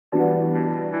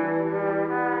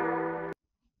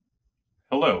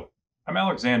Hello, I'm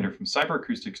Alexander from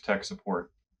Acoustics Tech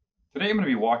Support. Today I'm going to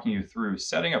be walking you through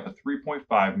setting up a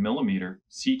 3.5mm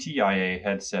CTIA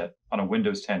headset on a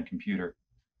Windows 10 computer.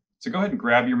 So go ahead and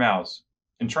grab your mouse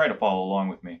and try to follow along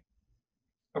with me.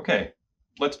 Okay,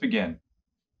 let's begin.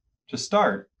 To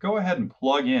start, go ahead and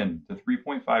plug in the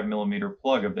 3.5mm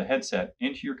plug of the headset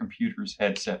into your computer's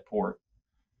headset port.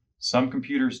 Some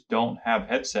computers don't have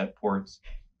headset ports,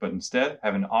 but instead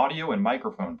have an audio and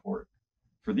microphone port.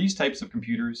 For these types of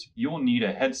computers, you will need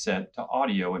a headset to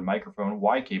audio and microphone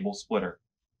Y cable splitter.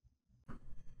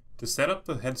 To set up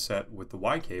the headset with the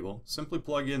Y cable, simply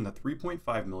plug in the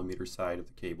 3.5mm side of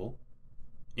the cable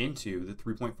into the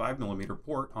 3.5mm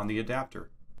port on the adapter.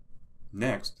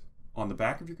 Next, on the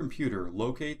back of your computer,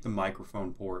 locate the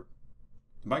microphone port.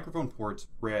 The microphone port's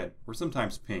red or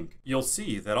sometimes pink. You'll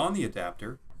see that on the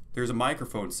adapter, there's a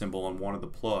microphone symbol on one of the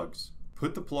plugs.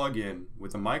 Put the plug in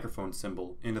with the microphone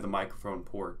symbol into the microphone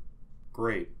port.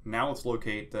 Great, now let's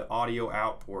locate the audio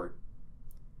out port.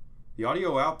 The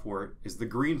audio out port is the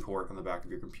green port on the back of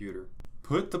your computer.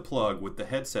 Put the plug with the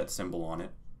headset symbol on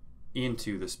it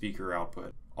into the speaker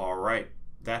output. Alright,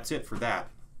 that's it for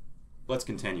that. Let's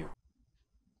continue.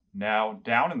 Now,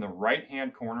 down in the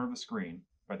right-hand corner of the screen,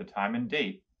 by the time and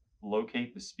date,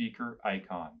 locate the speaker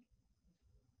icon.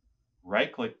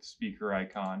 Right-click the speaker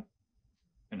icon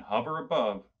and hover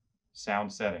above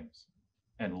Sound Settings,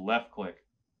 and left-click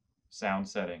Sound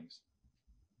Settings.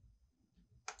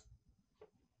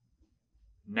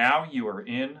 Now you are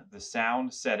in the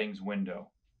Sound Settings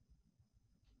window.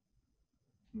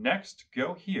 Next,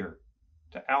 go here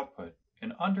to Output,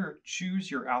 and under Choose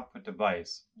Your Output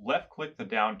Device, left-click the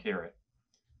down caret,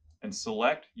 and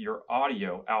select your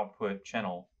audio output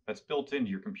channel that's built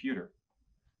into your computer.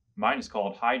 Mine is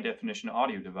called High Definition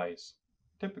Audio Device.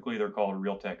 Typically, they're called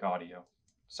Realtek Audio.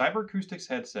 Acoustics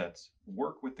headsets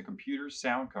work with the computer's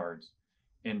sound cards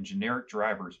and generic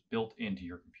drivers built into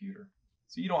your computer,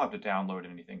 so you don't have to download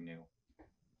anything new.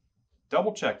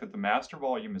 Double check that the master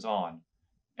volume is on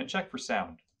and check for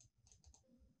sound.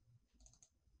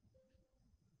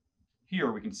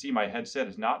 Here we can see my headset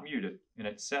is not muted and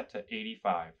it's set to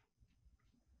 85.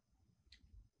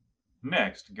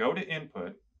 Next, go to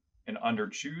Input, and under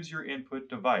Choose Your Input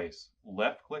Device,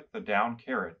 left-click the down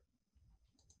caret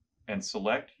and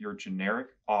select your generic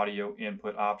audio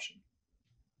input option.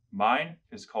 Mine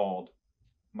is called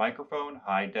Microphone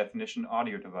High Definition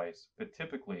Audio Device, but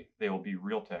typically they will be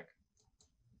Realtek.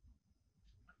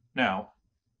 Now,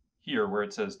 here where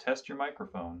it says Test Your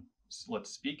Microphone, let's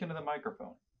speak into the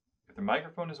microphone. If the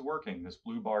microphone is working, this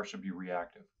blue bar should be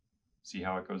reactive. See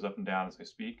how it goes up and down as I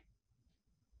speak?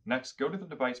 Next, go to the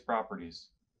device properties.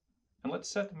 And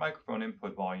let's set the microphone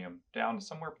input volume down to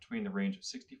somewhere between the range of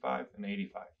 65 and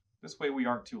 85. This way we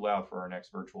aren't too loud for our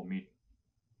next virtual meeting.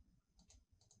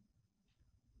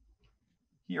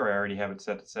 Here I already have it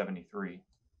set to 73.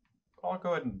 But I'll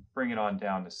go ahead and bring it on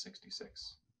down to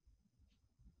 66.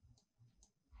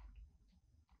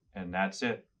 And that's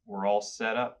it. We're all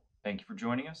set up. Thank you for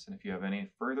joining us. And if you have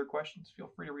any further questions, feel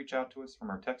free to reach out to us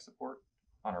from our tech support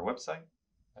on our website.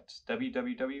 That's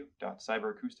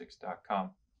www.cyberacoustics.com.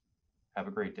 Have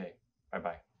a great day.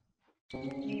 Bye-bye.